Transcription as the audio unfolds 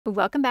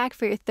Welcome back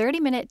for your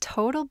 30-minute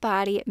total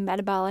body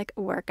metabolic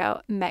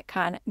workout,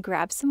 METCON.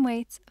 Grab some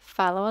weights,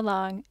 follow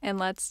along, and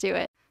let's do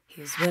it.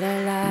 Here's what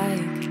I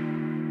like.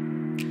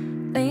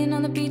 Laying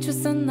on the beach with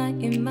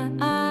sunlight in my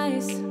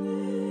eyes,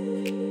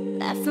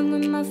 laughing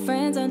with my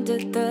friends under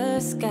the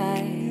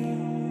sky,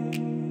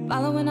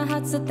 following our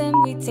hearts so then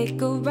we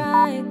take a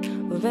ride.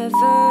 Wherever,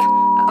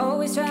 I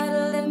always try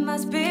to let my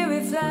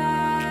spirit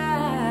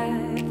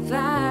fly,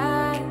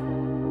 fly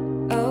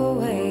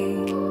away.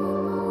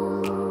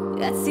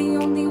 That's the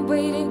only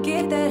way to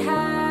get that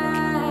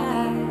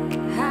high,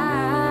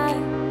 high,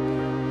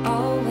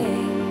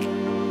 always.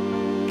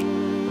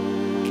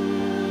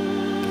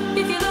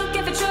 If you're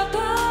looking for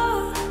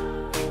trouble,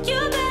 you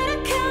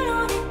better count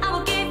on it. I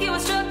will give you a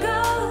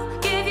struggle,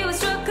 give you a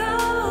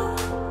struggle.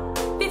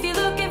 If you're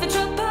looking for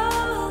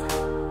trouble,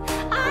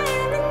 I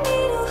am the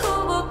needle who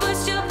will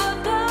push your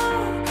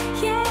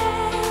bubble,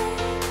 yeah.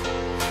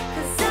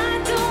 'Cause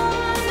I don't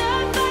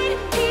wanna fight in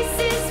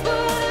pieces, but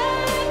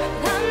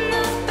I'm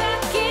not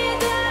backing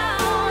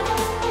down.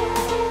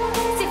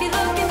 So if you're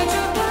looking for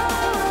trouble,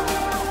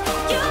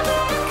 you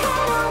better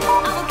count on it.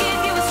 I will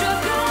give you a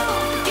struggle,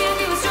 give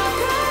you a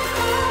struggle.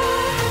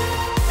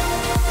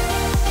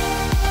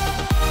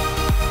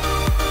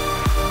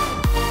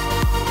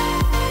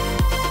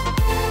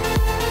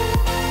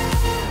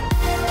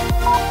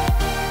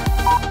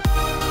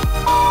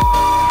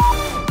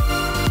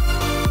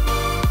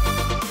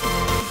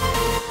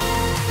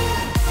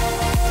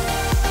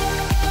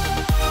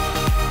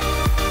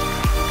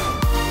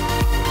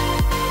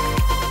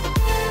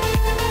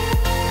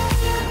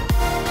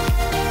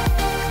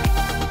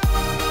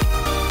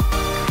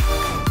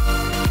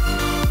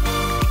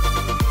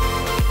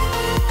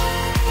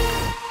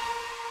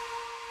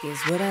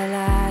 Here's what I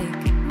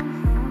like.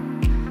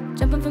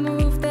 Jumping from a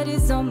roof that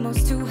is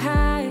almost too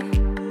high,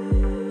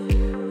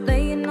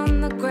 laying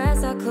on the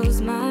grass, I close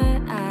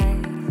my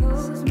eyes,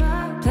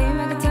 playing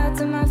my guitar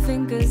till my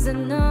fingers are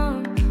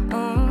numb.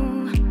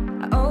 Oh,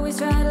 I always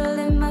try to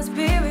let my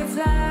spirit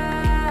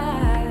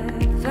fly,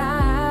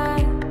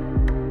 fly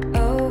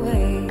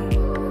away.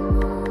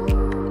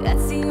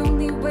 That's the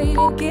only way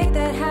to get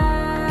that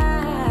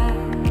high,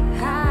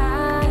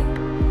 high,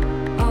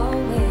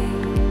 always.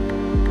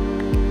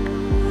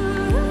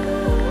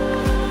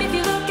 If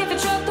you're looking for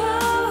trouble,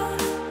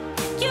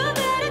 you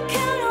better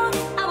count on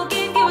it. I will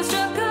give you a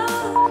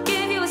struggle,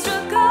 give you a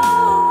struggle.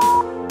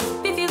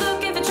 If you're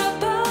looking for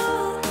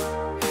trouble,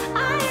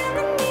 I am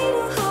the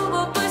needle who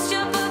will push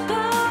your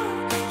bubble,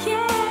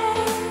 yeah.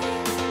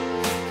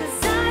 'Cause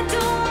I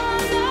don't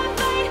wanna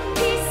fight in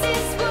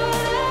pieces, but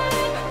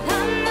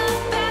I'm not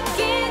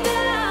backing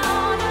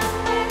down.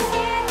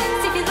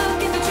 So if you're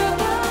looking for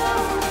trouble,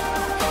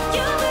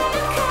 you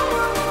better count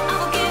on it. I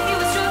will give you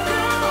a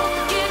struggle,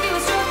 give you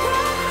a struggle.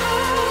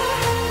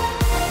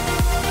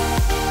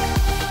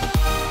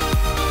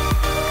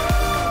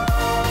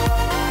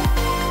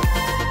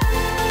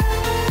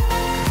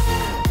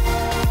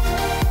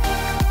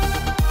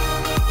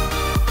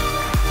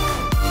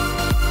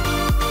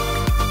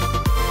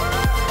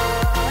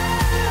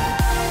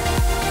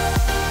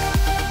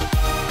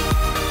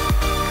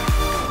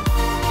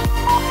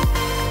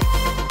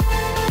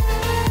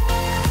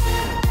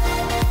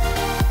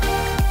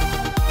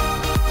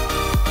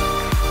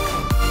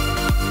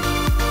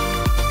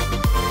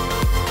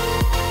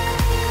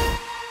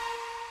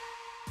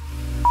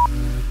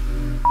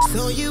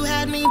 So you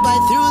had me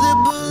bite through the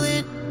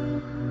bullet.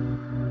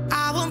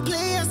 I won't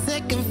play a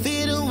second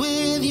fiddle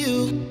with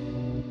you.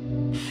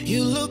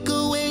 You look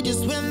away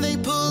just when they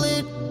pull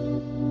it.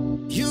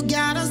 You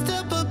gotta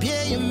step up,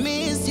 yeah, you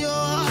miss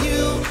your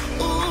cue.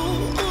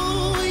 Ooh,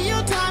 ooh,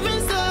 your time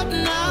is up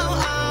now.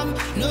 I'm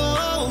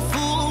no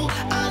fool.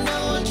 I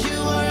know what you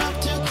are up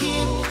to.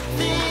 Keep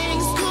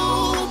things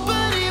cool,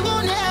 but it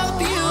won't help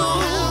you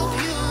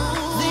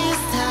this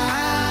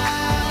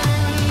time.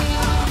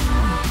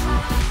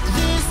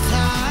 This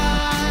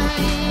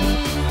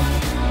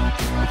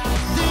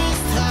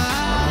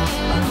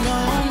time, no,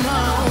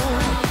 no.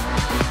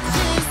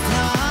 This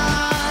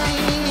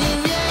time,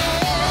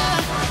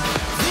 yeah.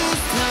 This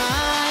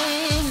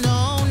time, no,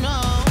 no.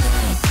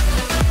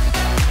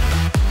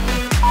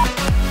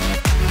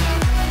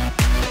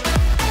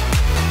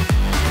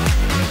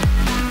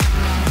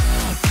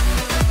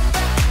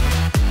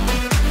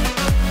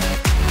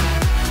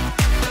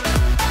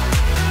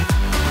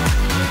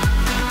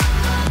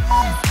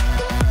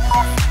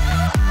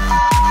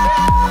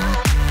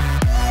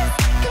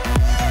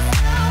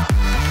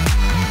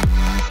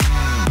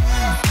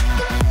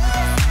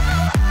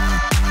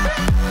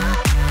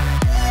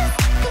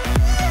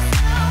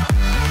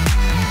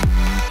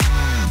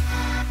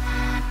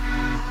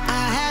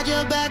 I had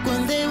your back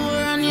when they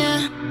were on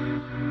ya.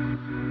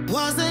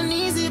 Wasn't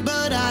easy,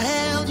 but I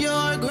held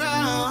your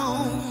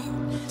ground.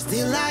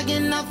 Still I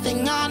get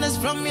nothing honest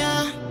from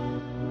ya.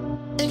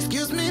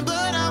 Excuse me,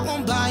 but I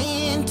won't buy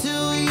into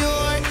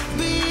your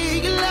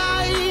big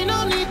lie.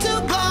 No need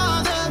to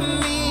bother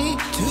me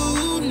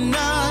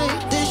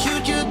tonight. They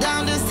shoot you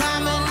down this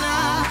time and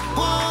I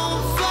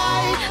won't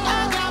fight. I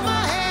got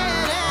my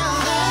head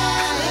held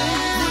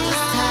high.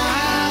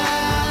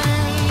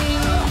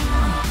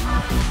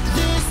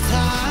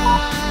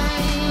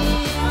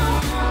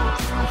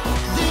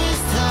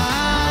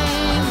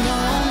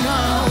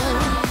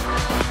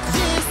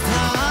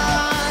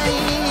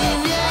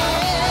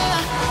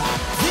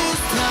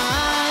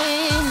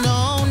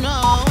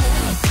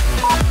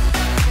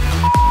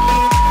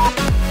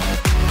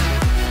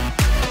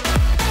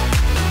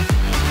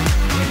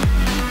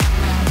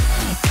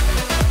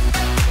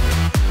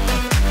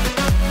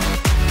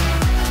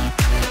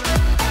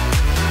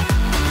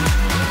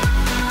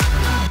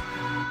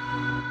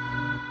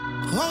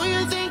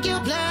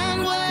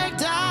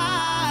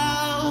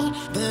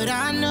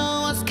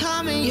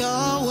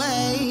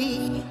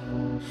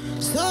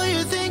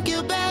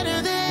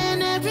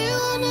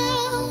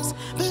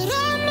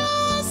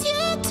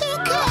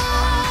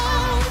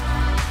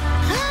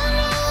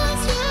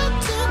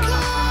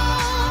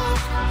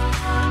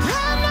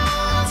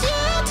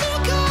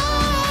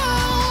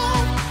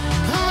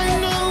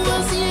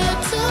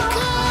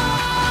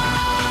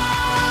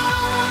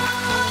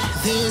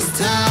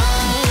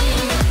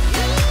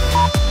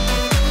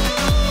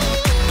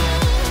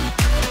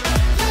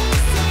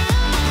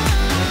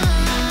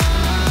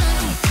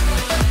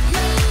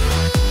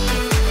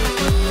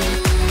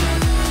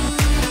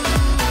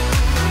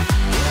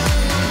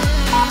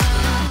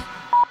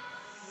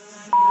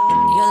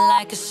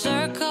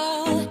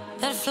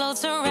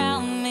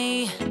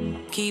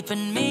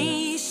 keeping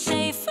me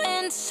safe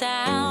and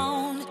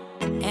sound.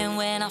 And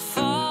when I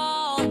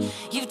fall,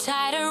 you've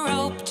tied a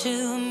rope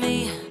to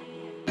me.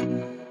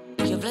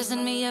 You're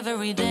blessing me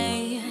every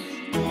day.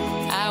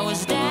 I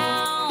was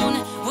down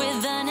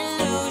with an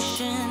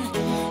illusion,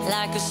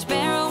 like a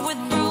sparrow with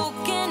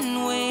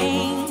broken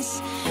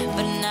wings.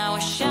 But now I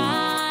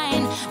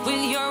shine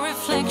with your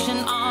reflection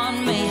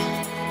on me.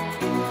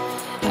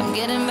 I'm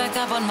getting back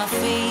up on my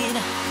feet.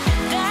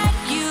 That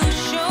you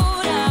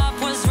showed up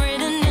was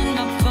written in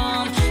my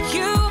palm.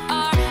 You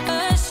are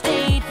a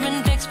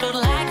statement, explode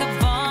like a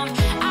bomb.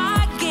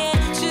 I get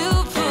to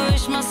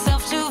push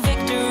myself to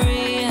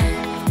victory.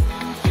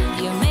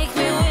 You make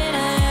me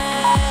winner.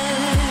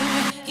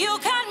 You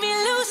cut me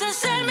loose and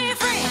set me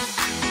free.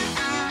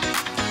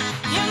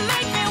 You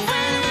make me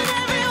win in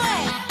every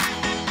way.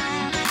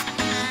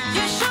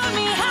 You showed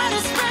me how to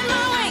spread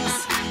my wings.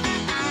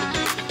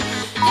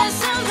 Yes,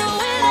 I'm the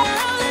winner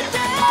of the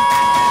day.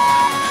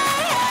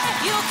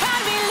 You cut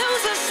me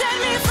loose and set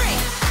me free.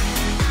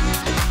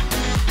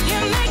 You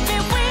make me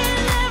win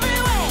in every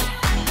way.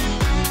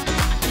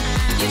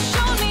 You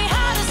showed me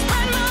how to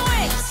spread my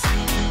wings.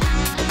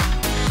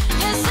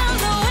 Yes, I'm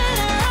the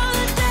winner of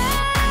the day.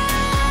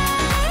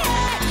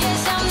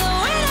 Yes, I'm the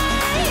winner,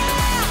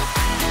 yeah.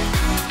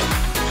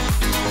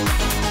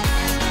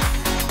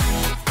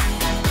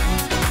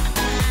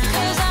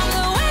 'Cause I'm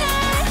the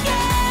winner,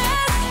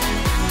 yes.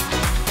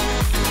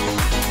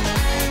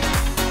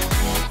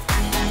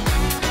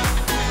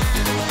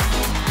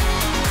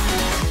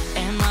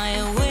 Am I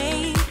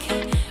awake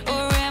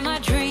or am I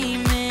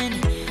dreaming?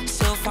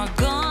 So far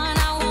gone,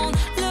 I won't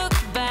look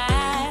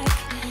back.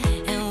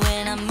 And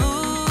when I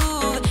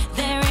move,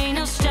 there ain't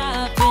no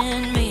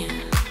stopping me.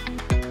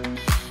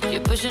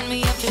 You're pushing me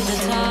up to the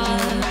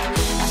top.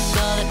 I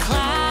saw the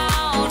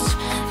clouds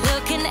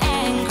looking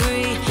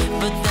angry,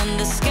 but then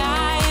the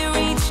sky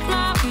reached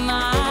my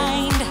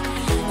mind.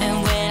 And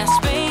when I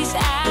space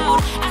out,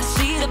 I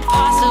see the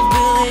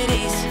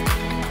possibilities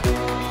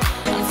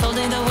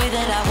unfolding the way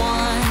that I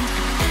want.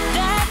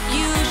 That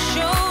you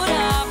showed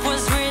up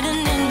was written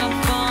in my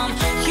palm.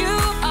 You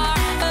are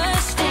a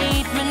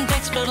statement,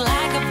 explode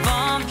like a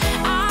bomb.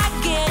 I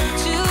get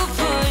to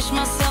push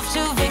myself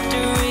to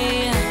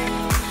victory.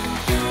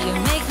 You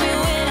make me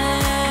winner.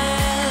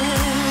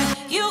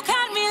 You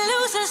cut me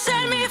loose and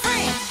set me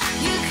free.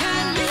 You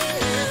cut me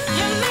loose.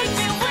 You make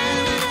me win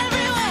in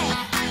every way.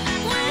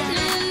 Win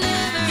in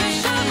every way. You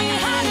showed me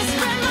how to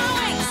spread my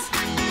wings.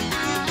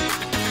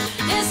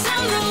 Yes,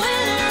 I'm the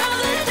winner of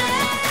the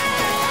day.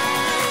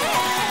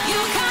 You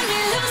cut me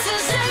loose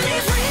and set me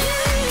free.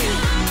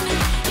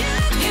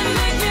 You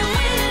make me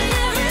win in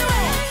every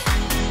way.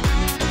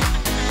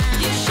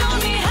 You showed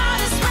me how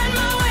to spread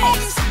my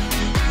wings.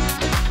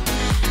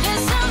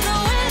 Yes, I'm the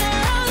winner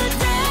of the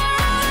day.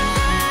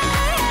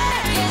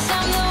 Yes,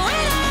 I'm the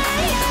winner,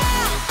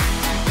 yeah.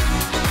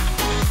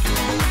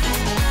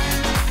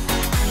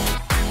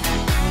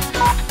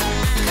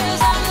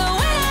 'Cause I'm the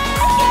winner,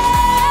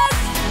 yes.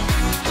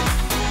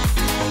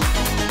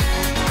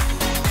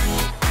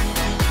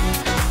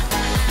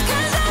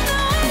 'Cause I'm the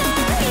winner,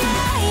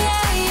 yeah,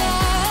 yeah,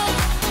 yeah.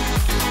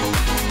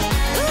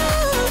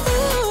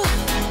 Ooh,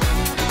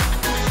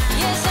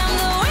 yes, I'm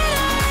the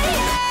winner,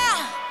 yeah.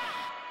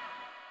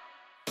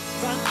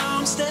 Right now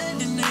I'm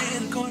standing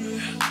in a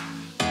corner.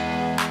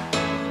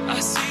 I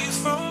see you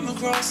from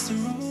across the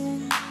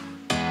room.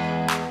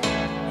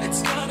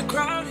 It's kinda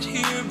crowded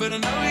here, but I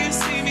know you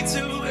see me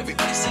too.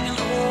 Everybody's singing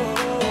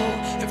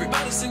oh,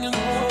 everybody's singing oh.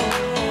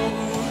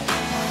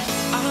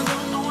 I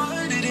don't know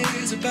what it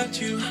is about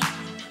you.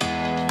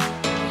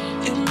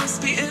 It must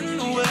be in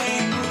the way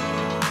you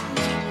move.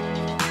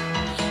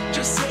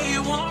 Just say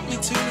you want me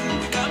to.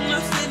 We got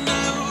nothing to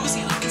lose.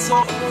 You're looking so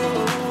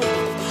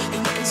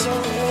you're looking so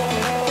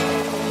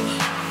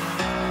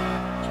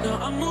Now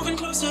I'm moving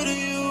closer to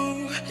you,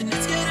 and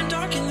it's getting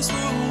dark in this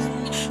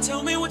room.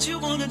 Tell me what you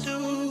wanna do.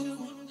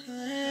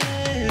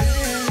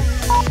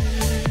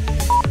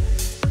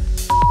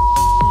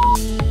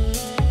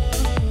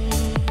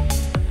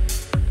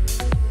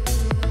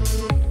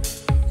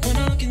 When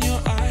I look in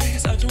your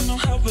eyes, I don't know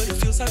how, but it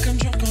feels like I'm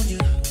drunk on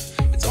you.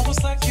 It's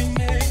almost like you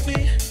make me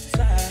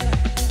fly.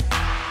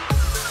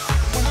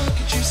 When I look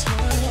at you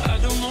smile, I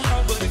don't know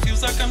how, but it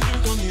feels like I'm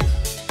drunk on you.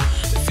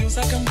 It feels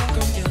like I'm drunk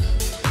on you.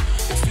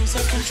 It feels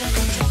like I'm drunk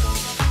on you.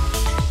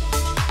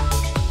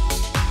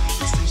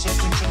 It feels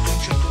like I'm drunk on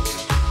you.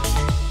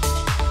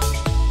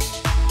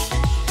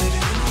 Baby,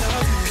 let me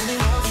love you, let me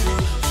love you.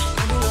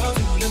 Let me love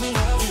you, let me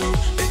love you.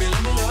 Baby,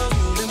 let me love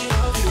you, let me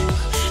love you.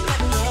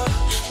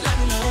 Let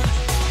me love.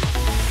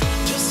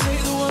 Just say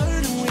the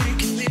word and we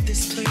can leave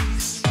this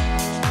place.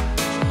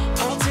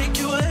 I'll take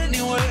you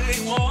anywhere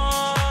you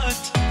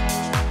want.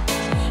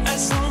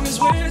 As long as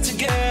we're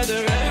together,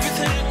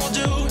 everything we'll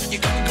do. You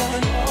got me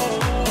going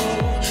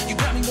oh, you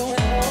got me going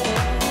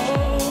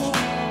oh.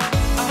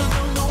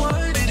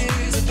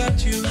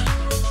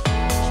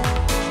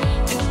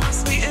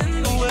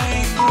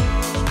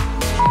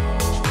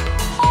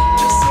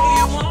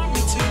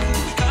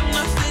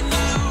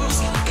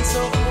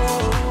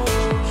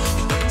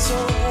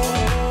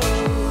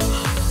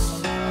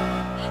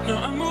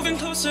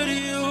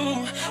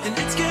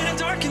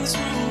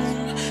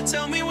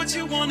 what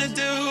you wanna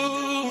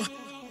do.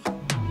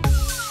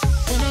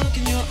 When I look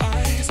in your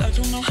eyes, I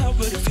don't know how,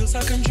 but it feels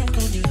like I'm drunk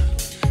on you.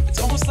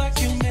 It's almost like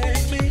you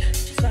make me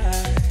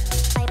fly.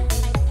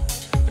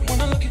 And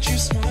when I look at you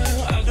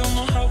smile, I don't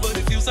know how, but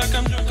it feels like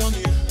I'm drunk on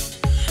you.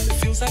 It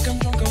feels like I'm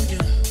drunk on you.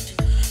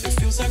 It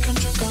feels like I'm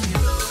drunk on you.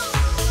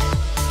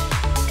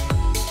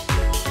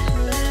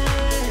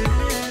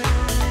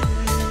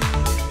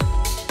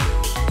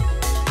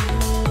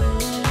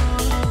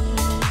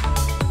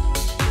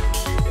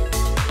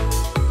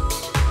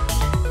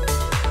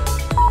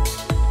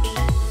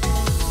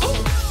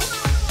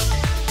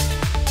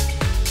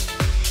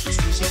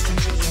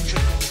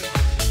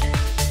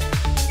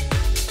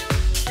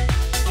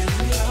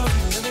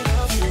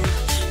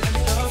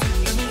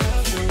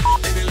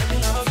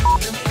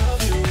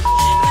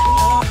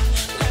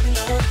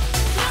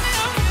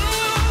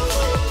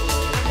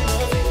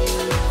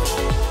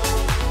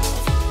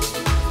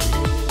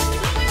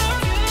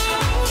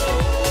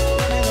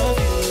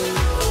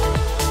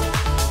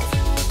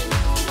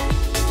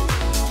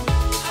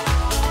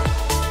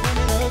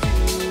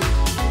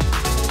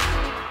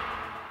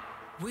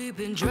 We've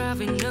been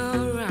driving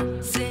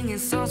around, singing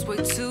songs way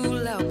too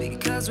loud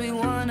because we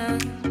wanna.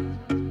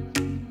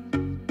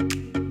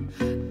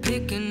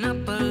 Picking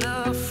up our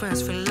love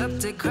friends, fill up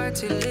the car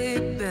till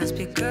it bends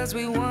because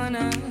we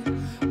wanna.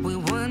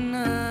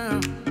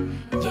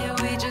 Yeah,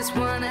 we just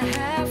wanna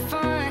have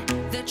fun.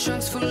 The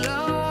trunk's full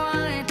of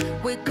wine.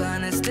 We're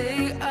gonna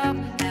stay up,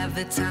 have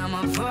the time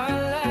of our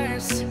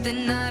lives. The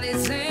night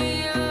is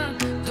young,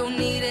 don't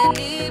need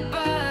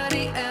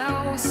anybody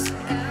else.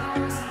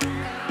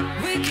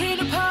 We came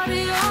to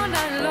party all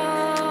night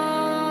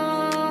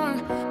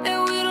long,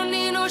 and we don't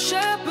need no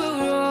chaperone.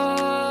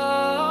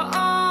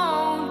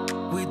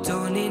 We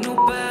don't need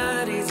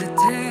nobody's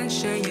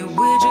attention, yeah,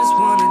 we just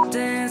wanna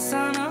dance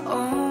on our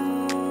own.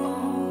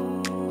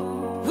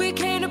 We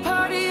came to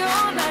party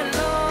all night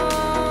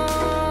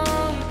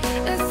long,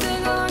 and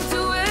sing along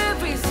to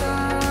every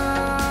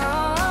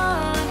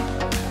song.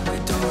 We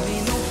don't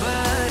need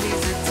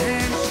nobody's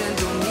attention,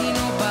 don't need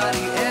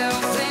nobody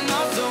else in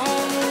our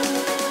zone.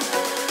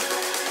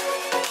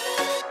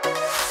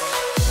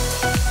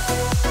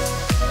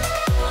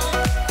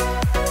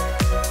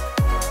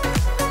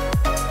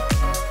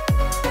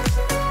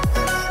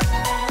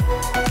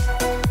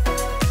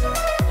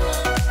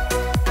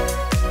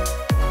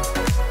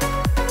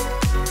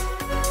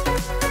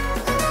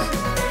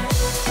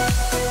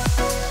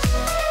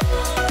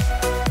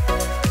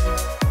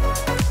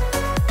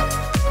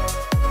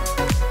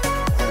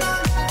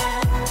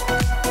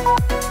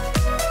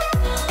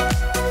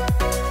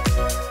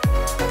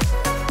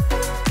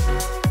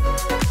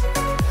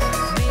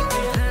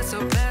 Making plans so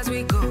fast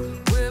we go,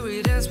 where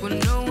we dance when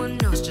no one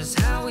knows just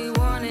how we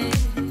want it.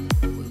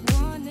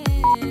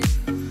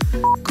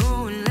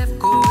 Going left,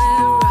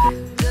 going right,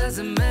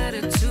 doesn't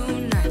matter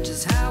tonight,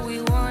 just how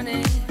we want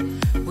it.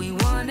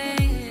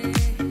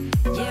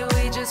 Yeah,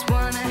 we just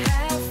wanna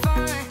have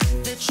fun.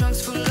 The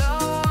trunk's full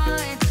of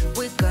wine.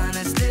 We're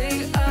gonna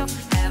stay up,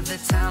 have the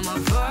time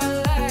of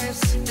our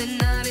lives. The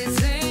night is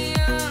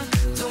young,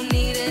 don't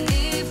need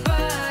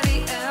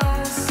anybody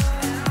else.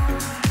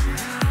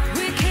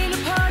 We came to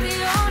party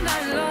all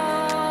night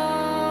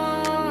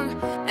long,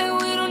 and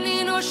we don't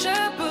need no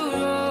chaperone.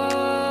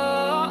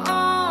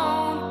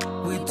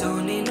 We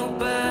don't need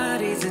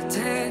nobody's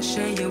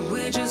attention, yeah,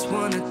 we just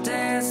wanna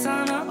dance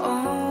on our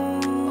own.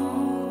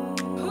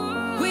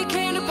 We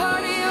came to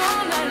party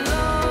all night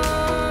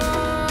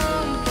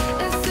long,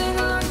 and sing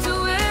along to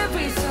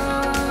every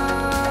song.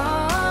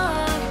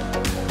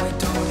 We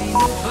don't need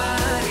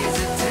nobody's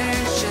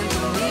attention,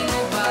 don't need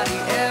nobody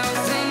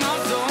else in our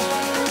zone.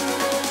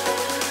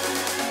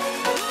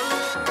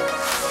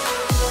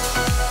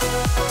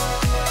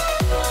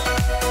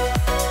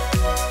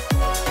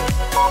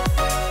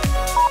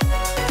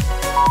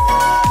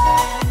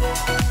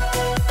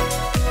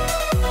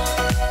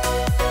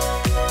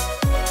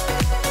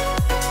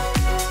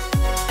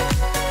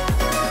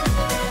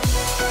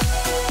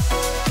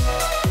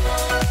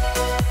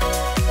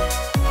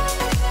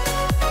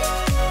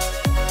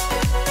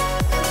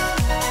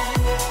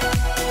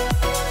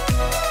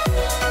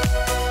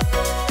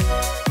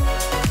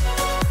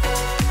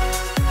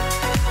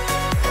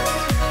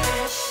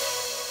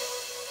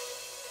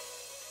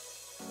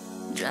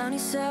 Drown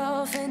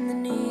yourself in the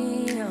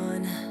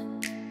neon.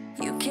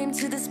 You came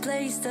to this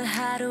place to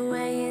hide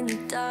away in the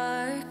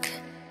dark.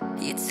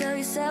 You tell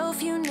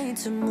yourself you need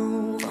to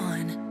move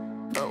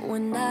on, but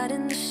one night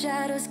in the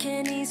shadows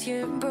can't ease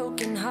your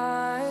broken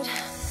heart.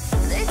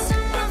 They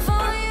turn the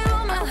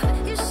volume up,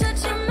 you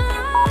shut your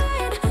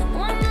mind.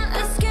 Wanna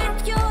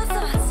escape your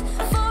thoughts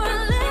for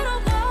a little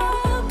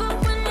while, but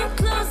when you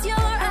close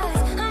your eyes,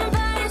 I'm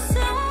by your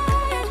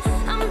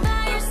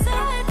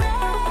side,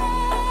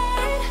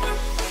 right?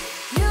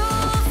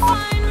 You'll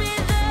find me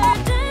there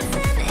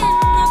dancing in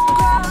the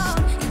crowd.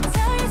 You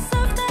tell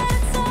yourself that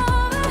it's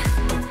over,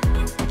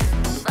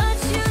 but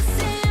you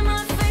see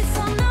my face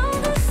on all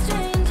the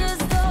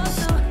strangers' doors.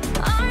 So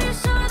are you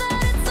sure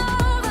that it's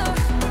over?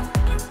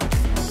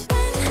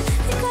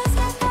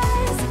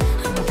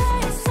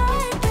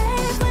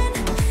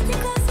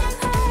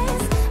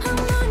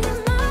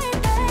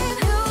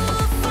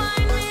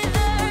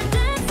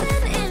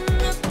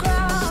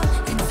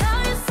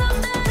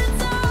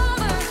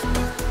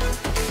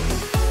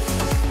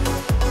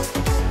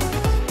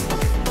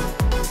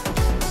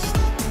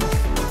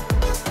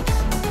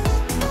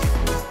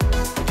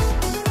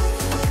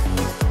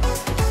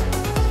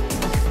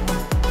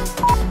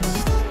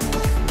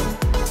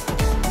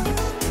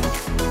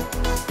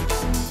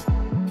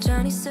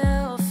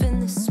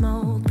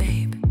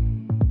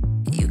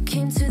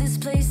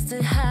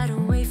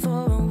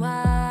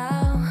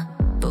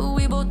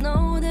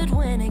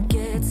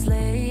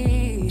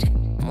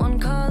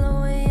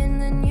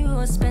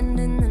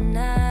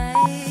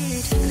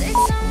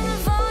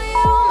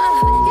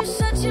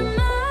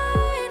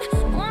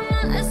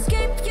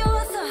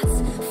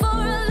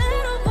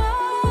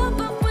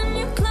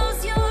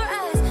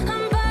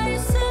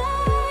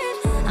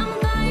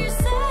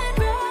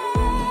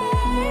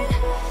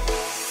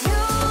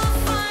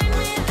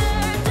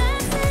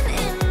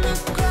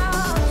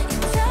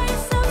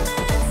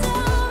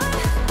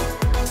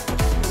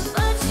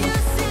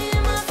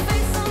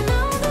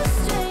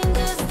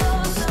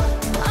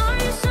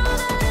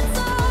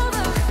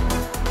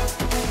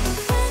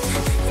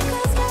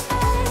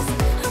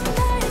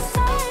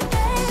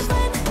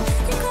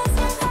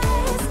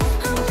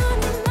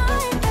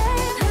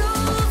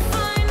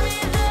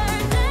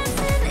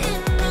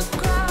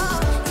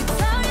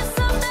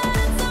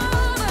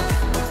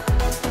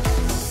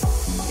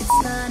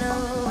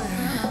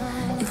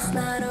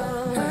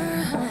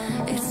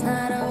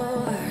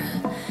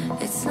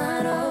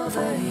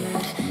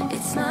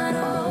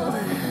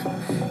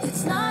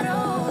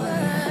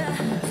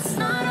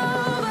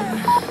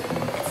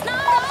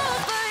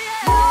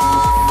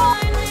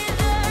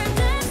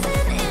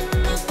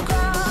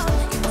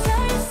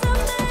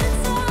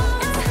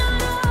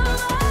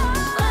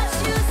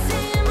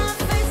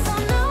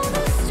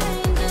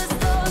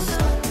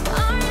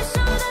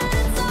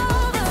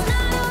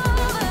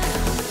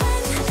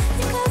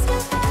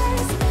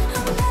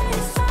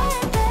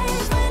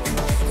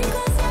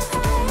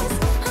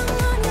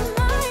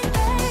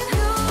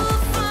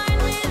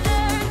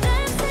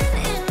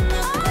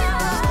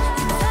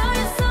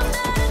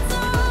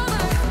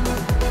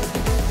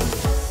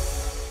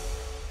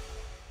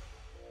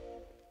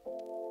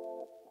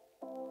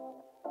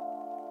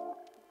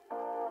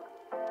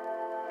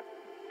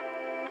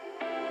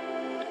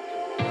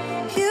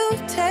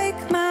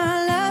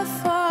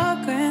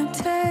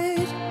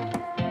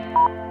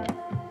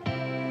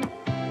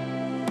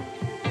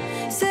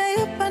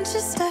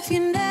 path you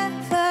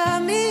never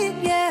meet,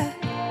 yeah.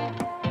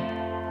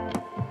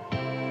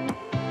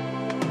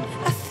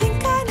 I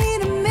think I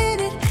need a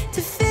minute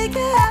to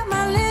figure out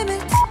my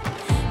limits.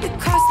 You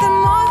cross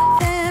them more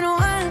than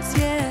once,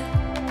 yeah.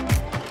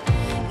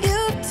 You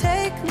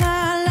take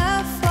my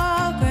love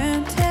for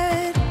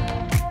granted.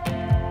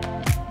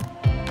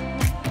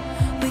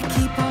 We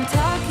keep on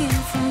talking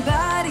from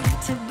body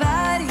to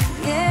body,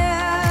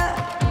 yeah.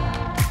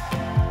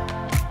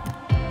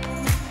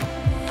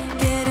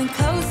 Getting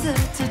closer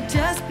to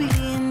just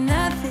being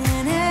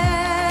nothing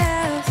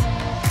else.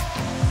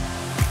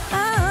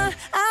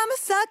 I'm a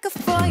sucker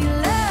for your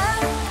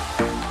love,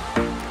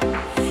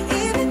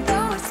 even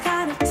though it's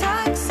kind of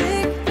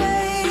toxic,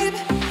 babe.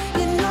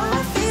 You know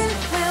I feel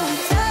it when we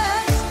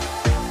touch,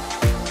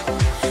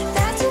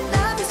 that your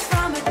love is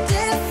from a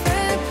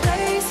different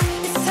place.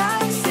 It's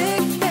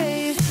toxic,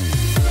 babe.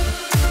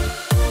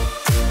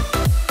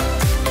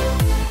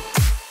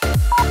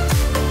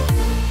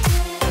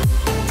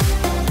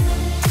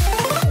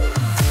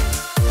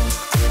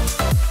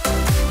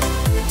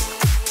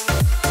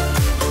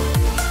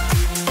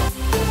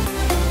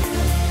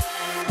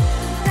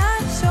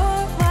 Not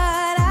sure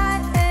what I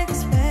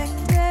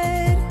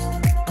expected.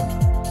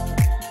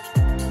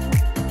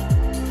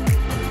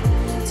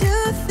 To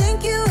think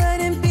you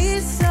wouldn't be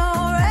so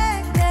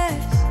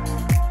reckless.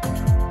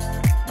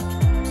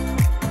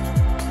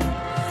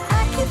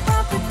 I keep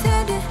on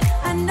pretending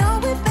I know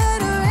we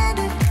better end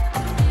it.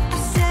 I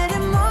said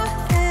it more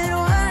than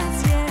once,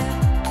 yeah.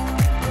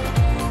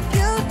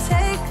 You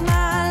take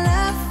my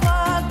love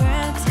for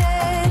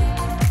granted.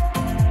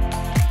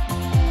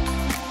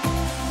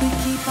 We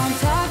keep on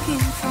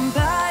talking from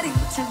body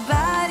to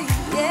body,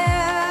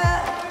 yeah.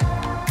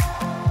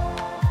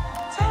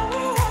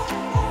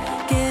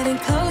 Getting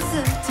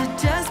closer to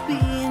just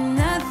being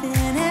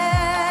nothing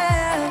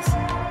else.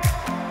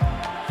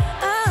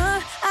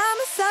 I'm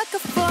a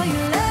sucker for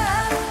your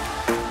love,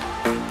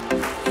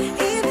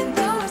 even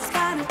though it's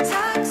kind of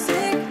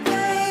toxic,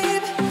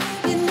 babe.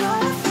 You know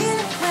I feel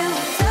it when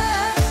we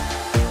touch,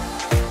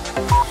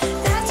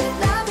 that your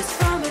love is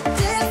from a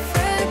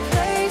different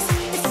place.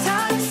 It's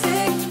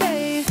toxic,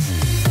 babe.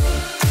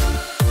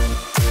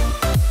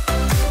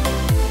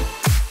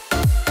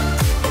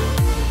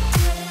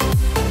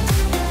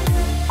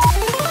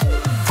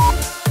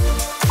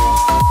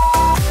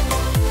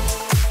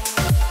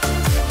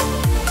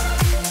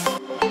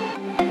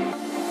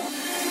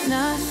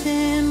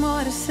 Nothing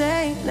more to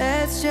say,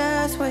 let's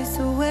just waste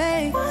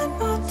away. One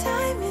more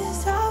time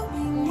is all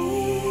we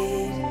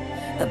need.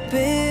 A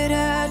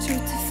bitter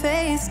truth to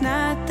face,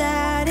 not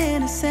that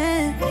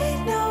innocent.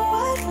 We know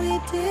what we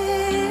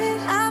did.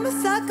 I'm a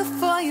sucker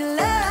for your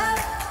love,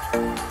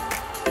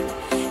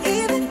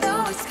 even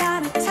though it's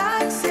kind of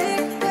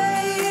toxic,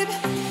 babe.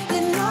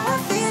 You know I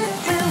feel it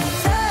when we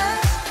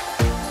touch,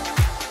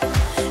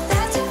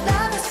 that your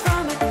love is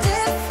from a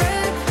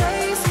different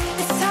place.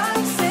 It's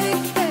toxic,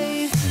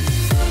 babe.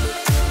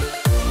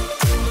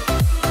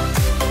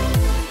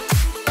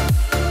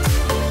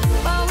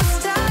 Oh, it's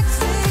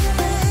toxic,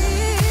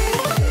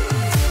 babe.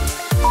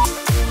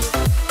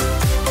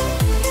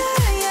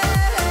 Yeah,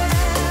 yeah.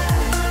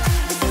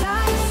 It's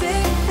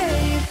toxic,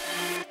 babe.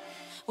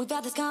 We've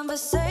had this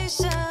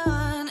conversation,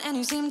 and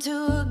you seem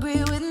to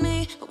agree with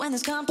me. But when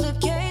there's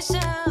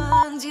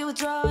complications, you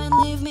withdraw and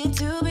leave me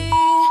to be.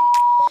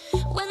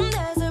 When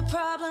there's a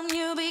problem,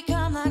 you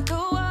become like a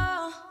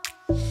wall.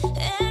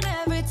 And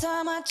every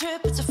time I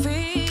trip, it's a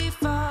free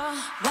fall.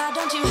 Why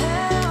don't you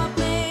help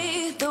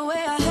me the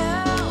way I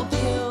help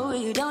you?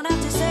 You don't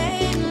have to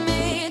save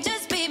me,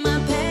 just be my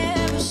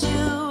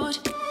parachute.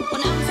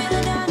 When I'm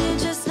feeling down, you're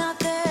just not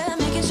there,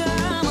 making sure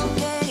I'm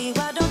okay.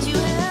 Why don't you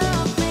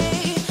help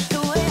me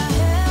the way I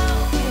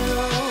help you?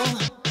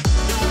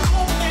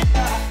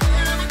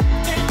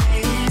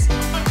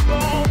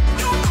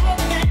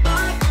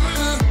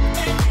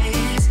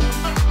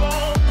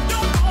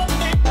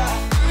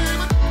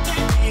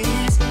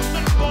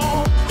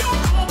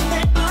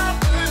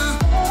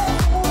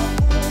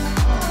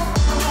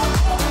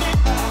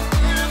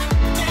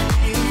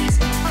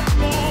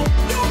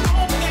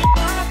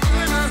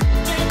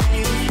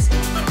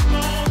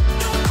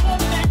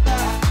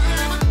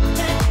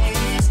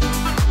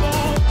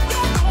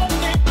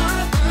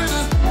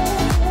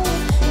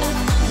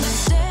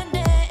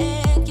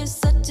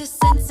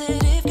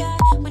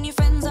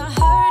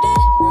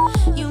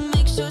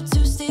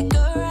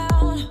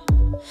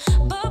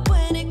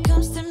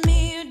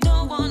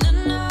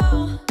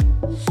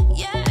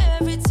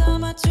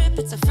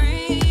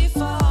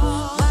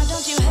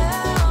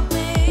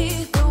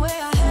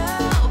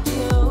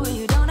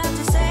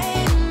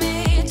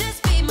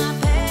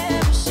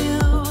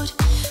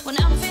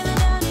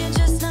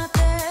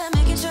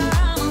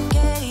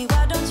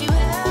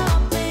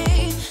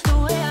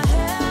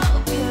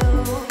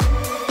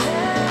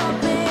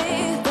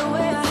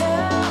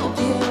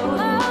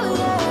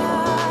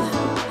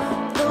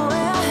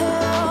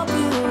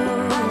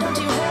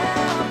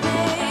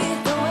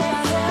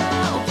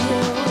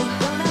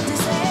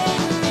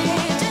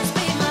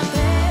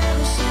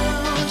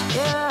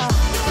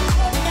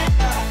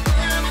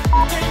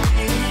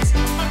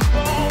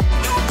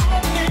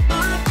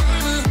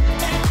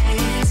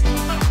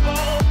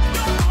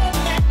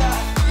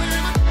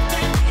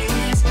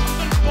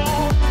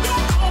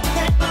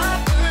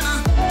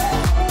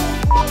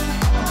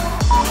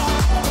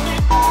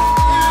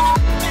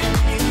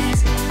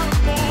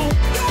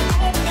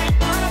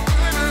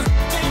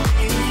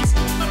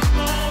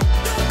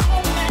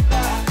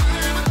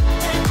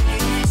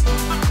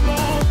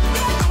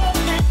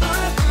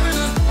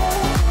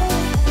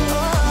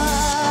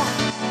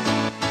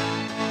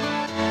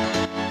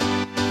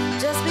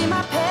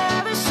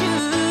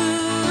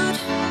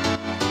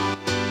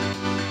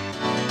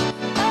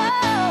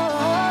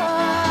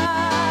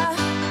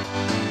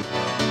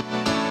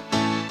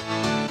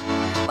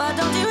 why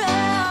don't you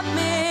help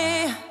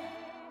me?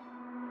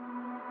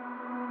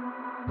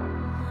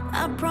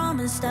 I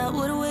promised I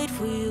would wait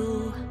for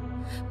you,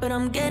 but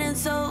I'm getting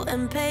so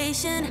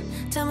impatient.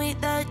 Tell me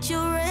that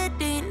you're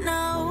ready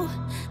now.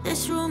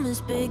 This room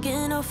is big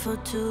enough for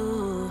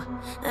two,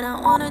 and I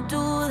wanna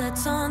do that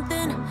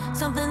something,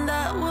 something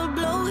that will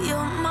blow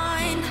your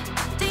mind.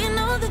 Do you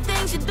know the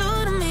things you do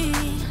to me?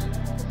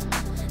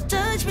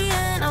 Touch me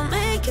and I'll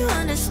make you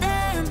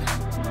understand.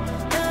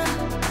 Yeah.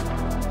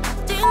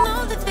 Do you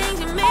know the things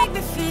you make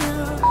me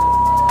feel?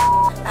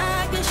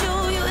 I can show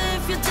you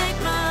if you take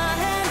my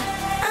hand.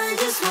 I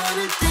just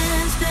wanna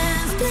dance,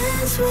 dance,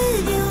 dance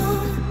with you.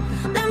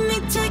 Let me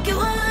take you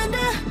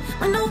under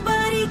where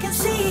nobody can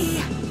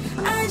see.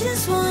 I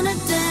just wanna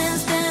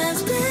dance,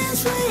 dance,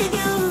 dance with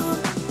you.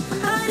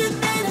 Harder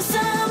than the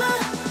summer,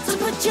 so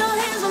put your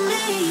hands on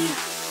me.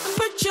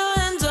 Put your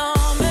hands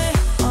on me,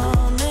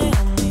 on me,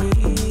 on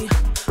me.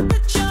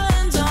 Put your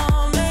hands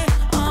on me,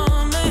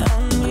 on me,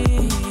 on me.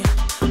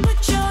 Put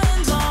your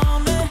hands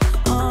on me,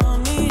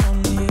 on me, on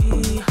me.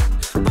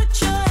 Put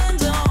your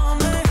hands on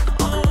me,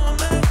 on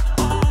me,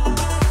 on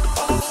me,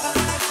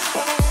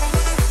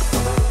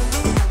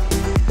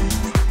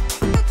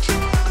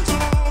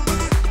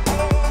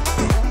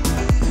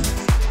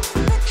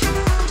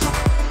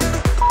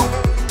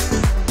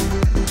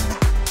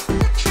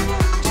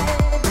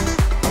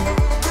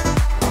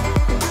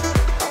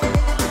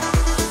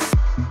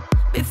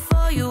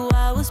 Before you,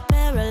 I was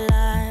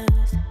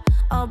paralyzed,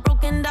 all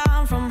broken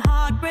down from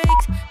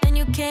heartbreaks. Then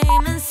you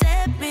came and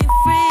set me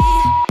free.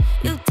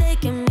 You've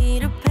taken me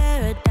to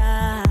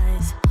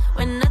paradise,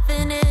 where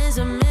nothing is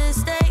a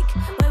mistake,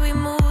 where we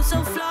move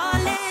so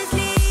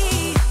flawlessly.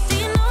 Do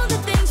you know the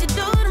things you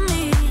do to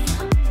me?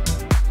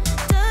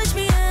 Touch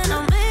me and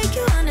I'll make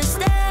you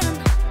understand.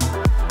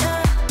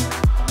 Yeah.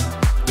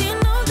 Do you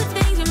know the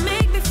things you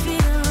make me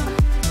feel?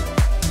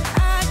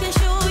 I can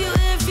show you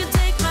if you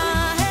take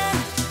my hand.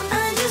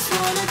 I just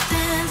wanna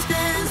dance,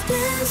 dance,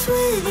 dance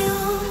with you.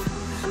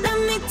 Let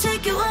me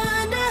take you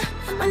under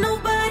where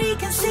nobody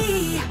can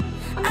see.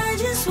 I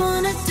just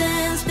wanna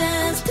dance,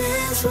 dance,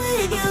 dance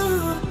with you.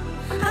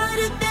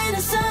 Harder than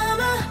the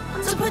summer,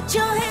 so put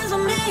your hands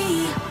on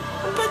me.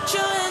 Put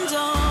your hands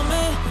on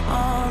me,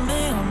 on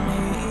me, on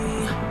me.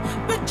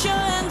 Put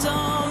your hands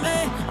on me,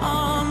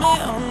 on me,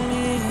 on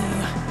me.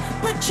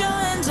 Put your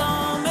hands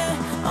on me,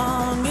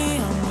 on me,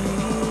 on me.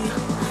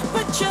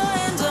 Put your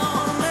hands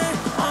on me,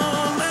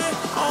 on me,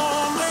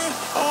 on me,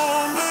 on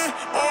me,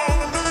 on me,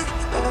 on me,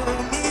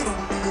 on me.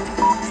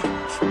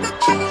 Put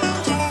your hands on me, on me, on me. Put your hands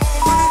on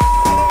me,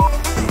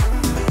 on me,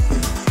 on me.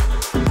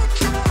 Put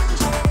your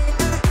hands on me, on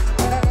me, on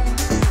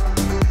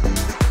me,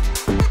 on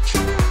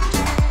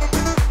me.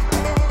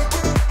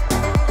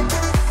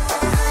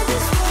 I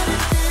just wanna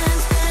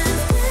dance,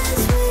 dance,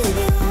 dance with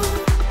you.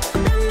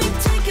 Let me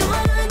take you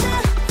under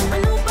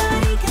where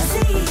nobody can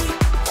see.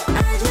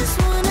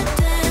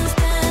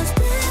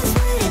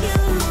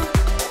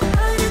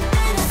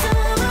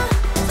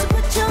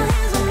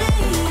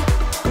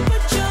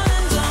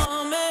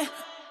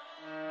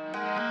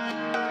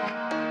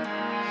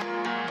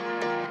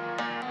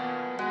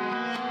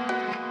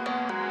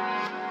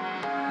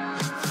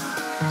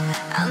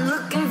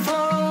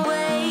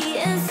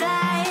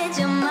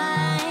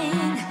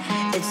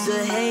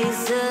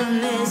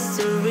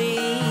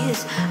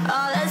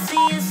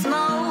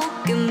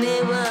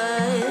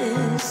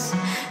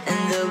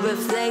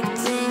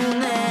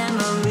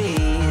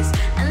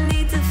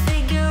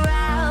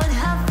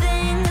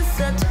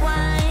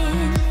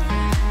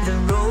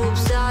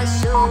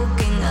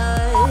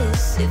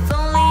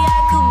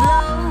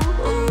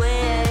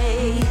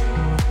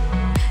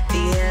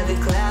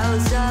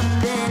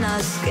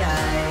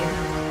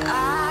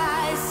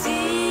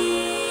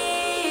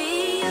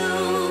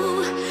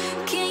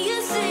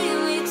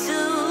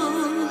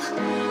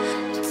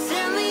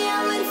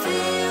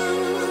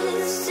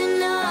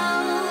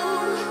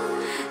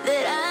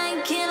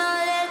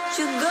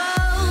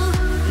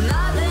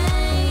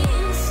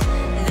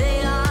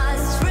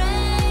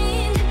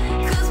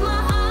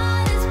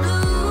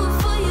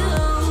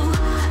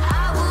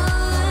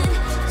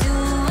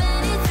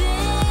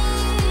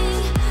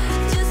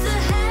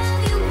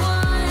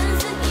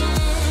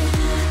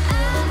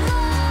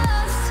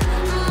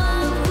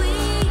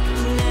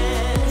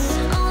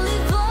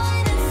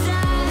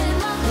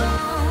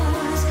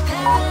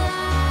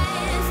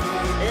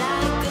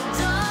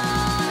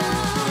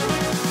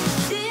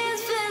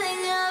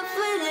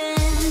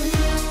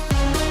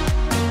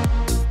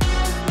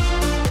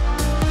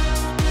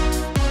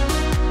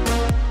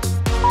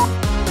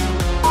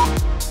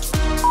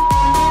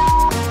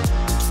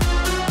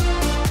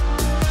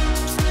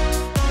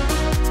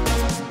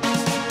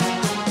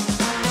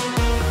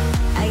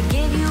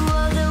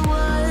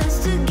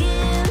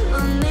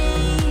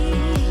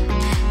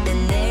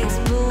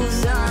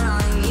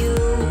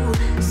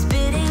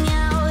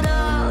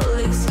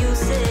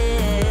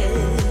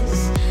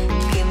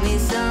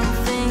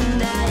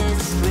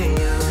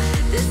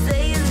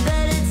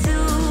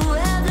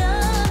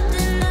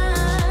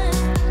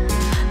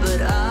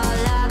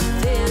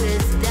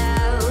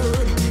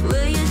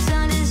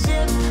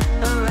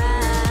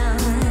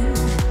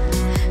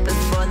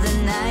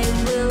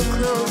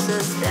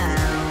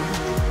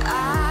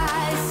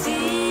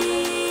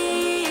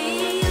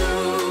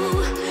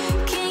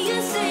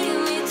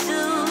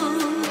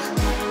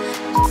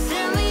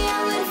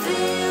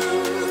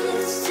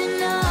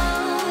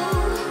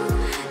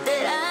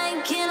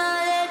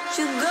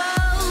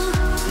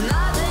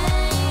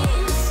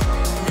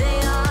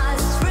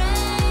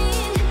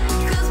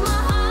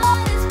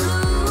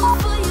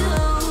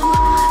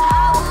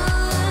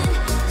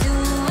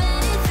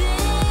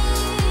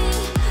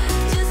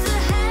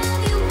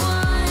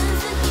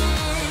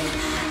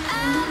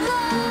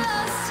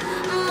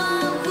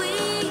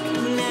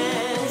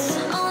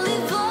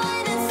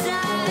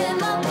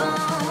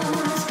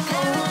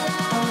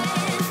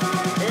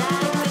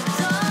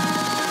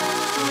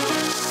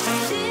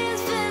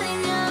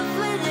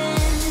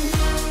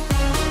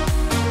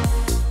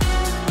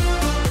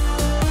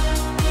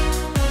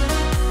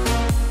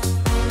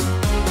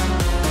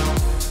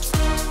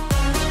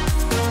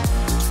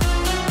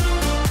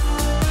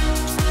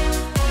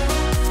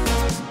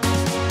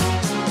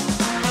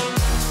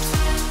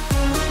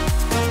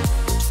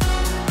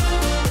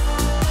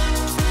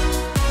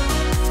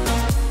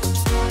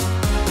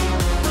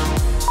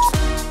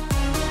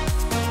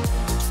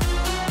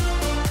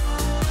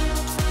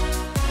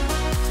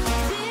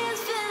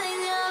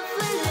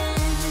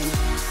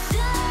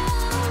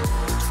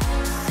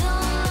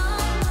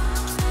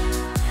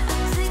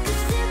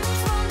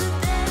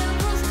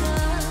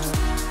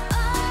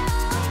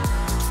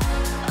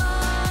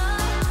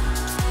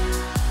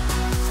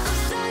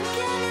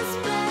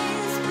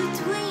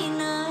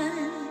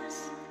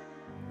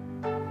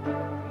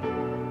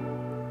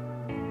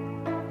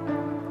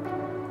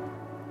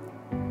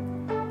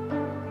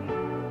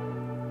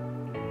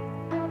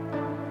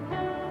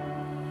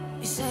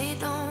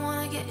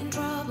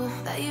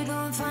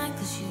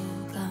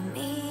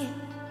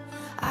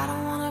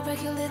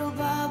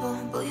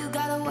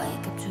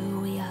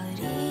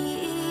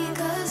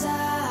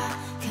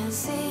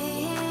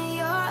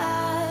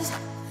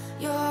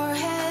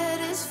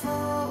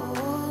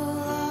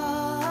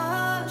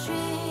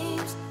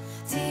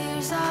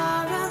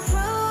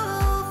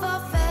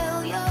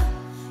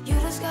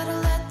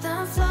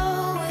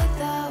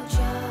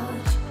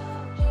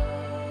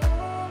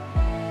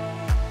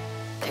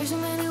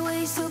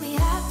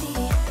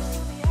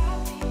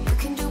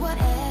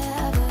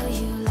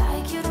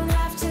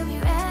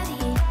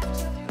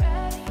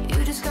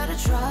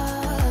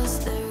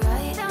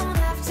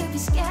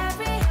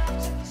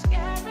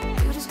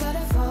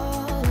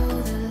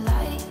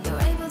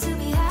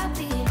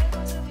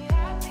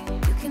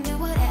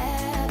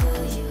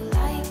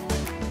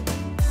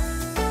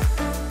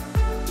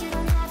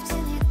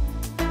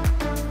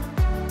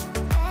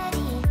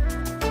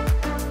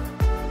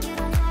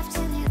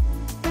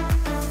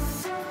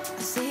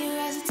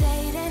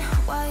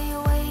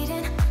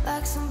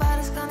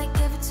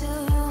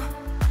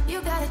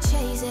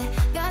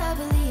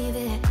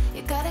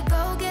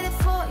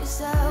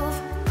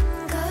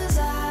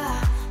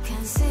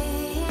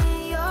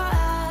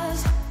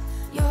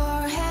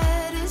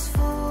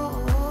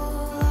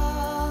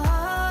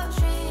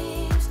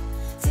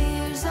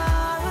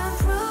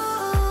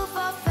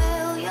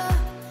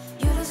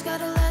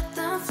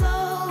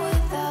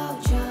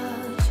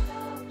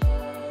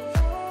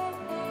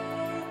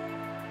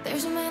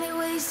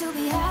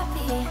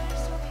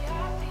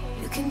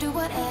 can do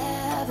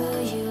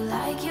whatever you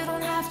like. You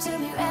don't have to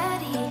be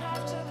ready.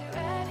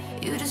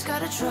 You just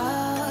gotta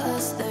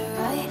trust the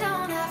right.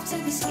 Don't have to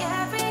be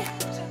scary.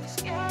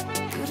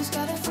 You just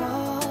gotta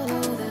follow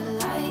the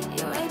light.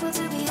 You're able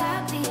to be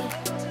happy.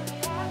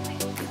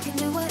 You can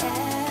do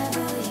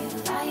whatever you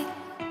like.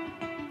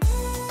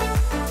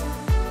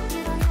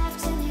 You don't have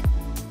to be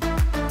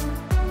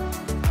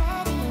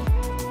ready.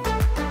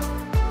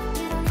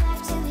 You don't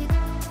have to be.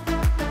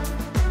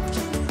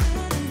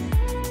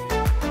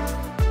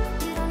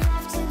 You don't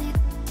have to be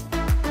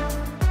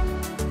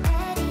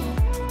ready.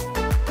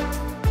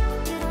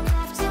 You don't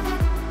have to be.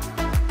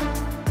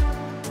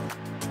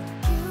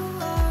 You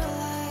are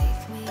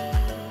like me,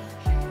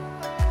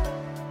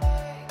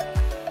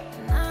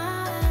 and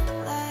I'm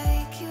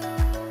like you.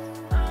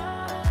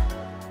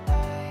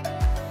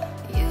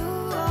 You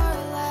are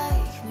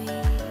like me,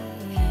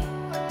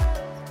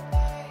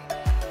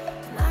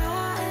 and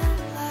I'm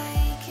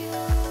like you.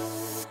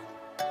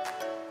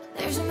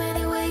 There's so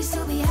many ways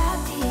to be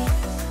happy.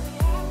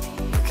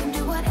 You can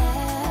do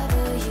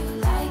whatever you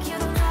like. You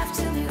don't have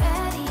to be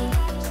ready.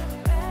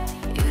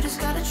 You just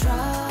gotta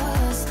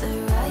trust the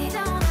right.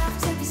 Don't have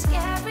to be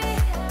scary.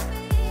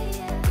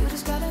 You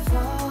just gotta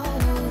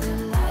follow the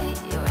light.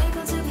 You're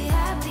able to be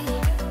happy.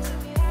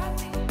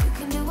 You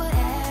can do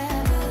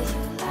whatever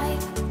you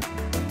like.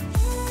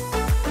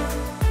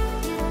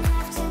 You don't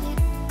have to be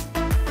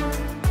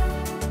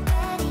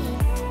ready.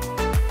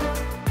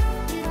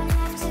 You don't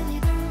have to be.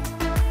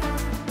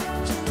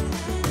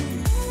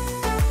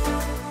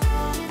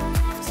 You don't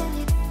have to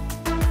be ready.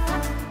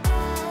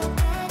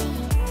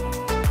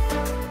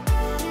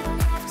 You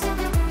don't have to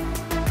be.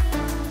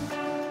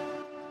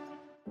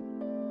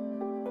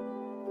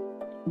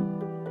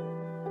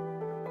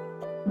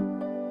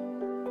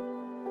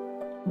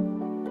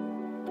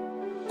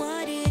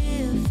 What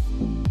if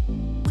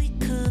we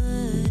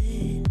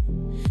could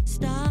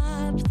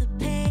stop the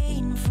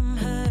pain from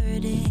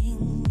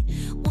hurting?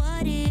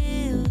 What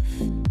if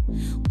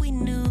we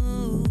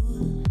knew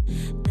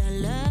that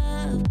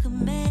love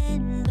could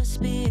mend the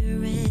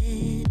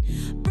spirit?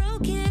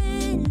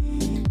 Broken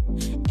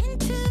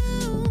into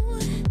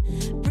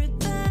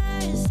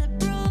reverse a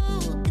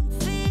broken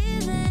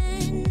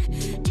feeling.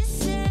 Just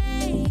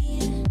say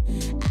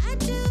I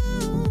do,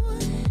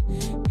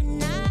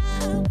 and I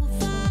will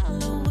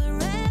follow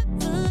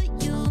wherever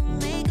you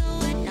may go.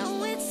 I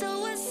know it's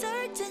so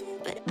uncertain,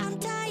 but I'm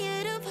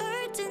tired of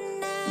hurting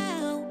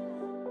now.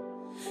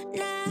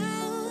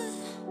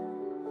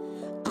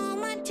 All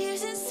my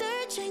tears and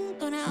searching,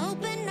 gonna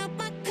open up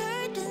my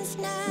curtains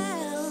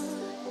now.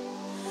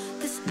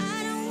 'Cause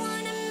I don't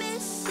wanna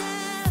miss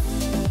out.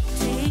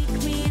 Take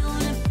me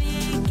on a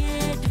big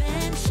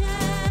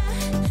adventure.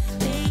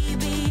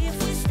 Baby, if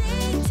we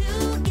stay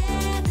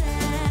together,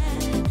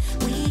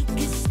 we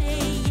could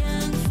stay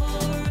young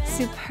forever.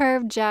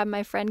 Superb job,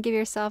 my friend. Give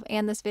yourself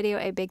and this video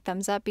a big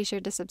thumbs up. Be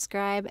sure to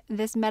subscribe.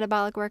 This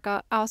metabolic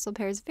workout also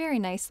pairs very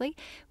nicely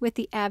with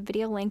the ab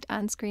video linked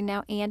on screen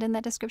now and in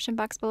the description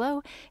box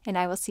below. And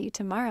I will see you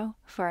tomorrow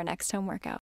for our next home workout.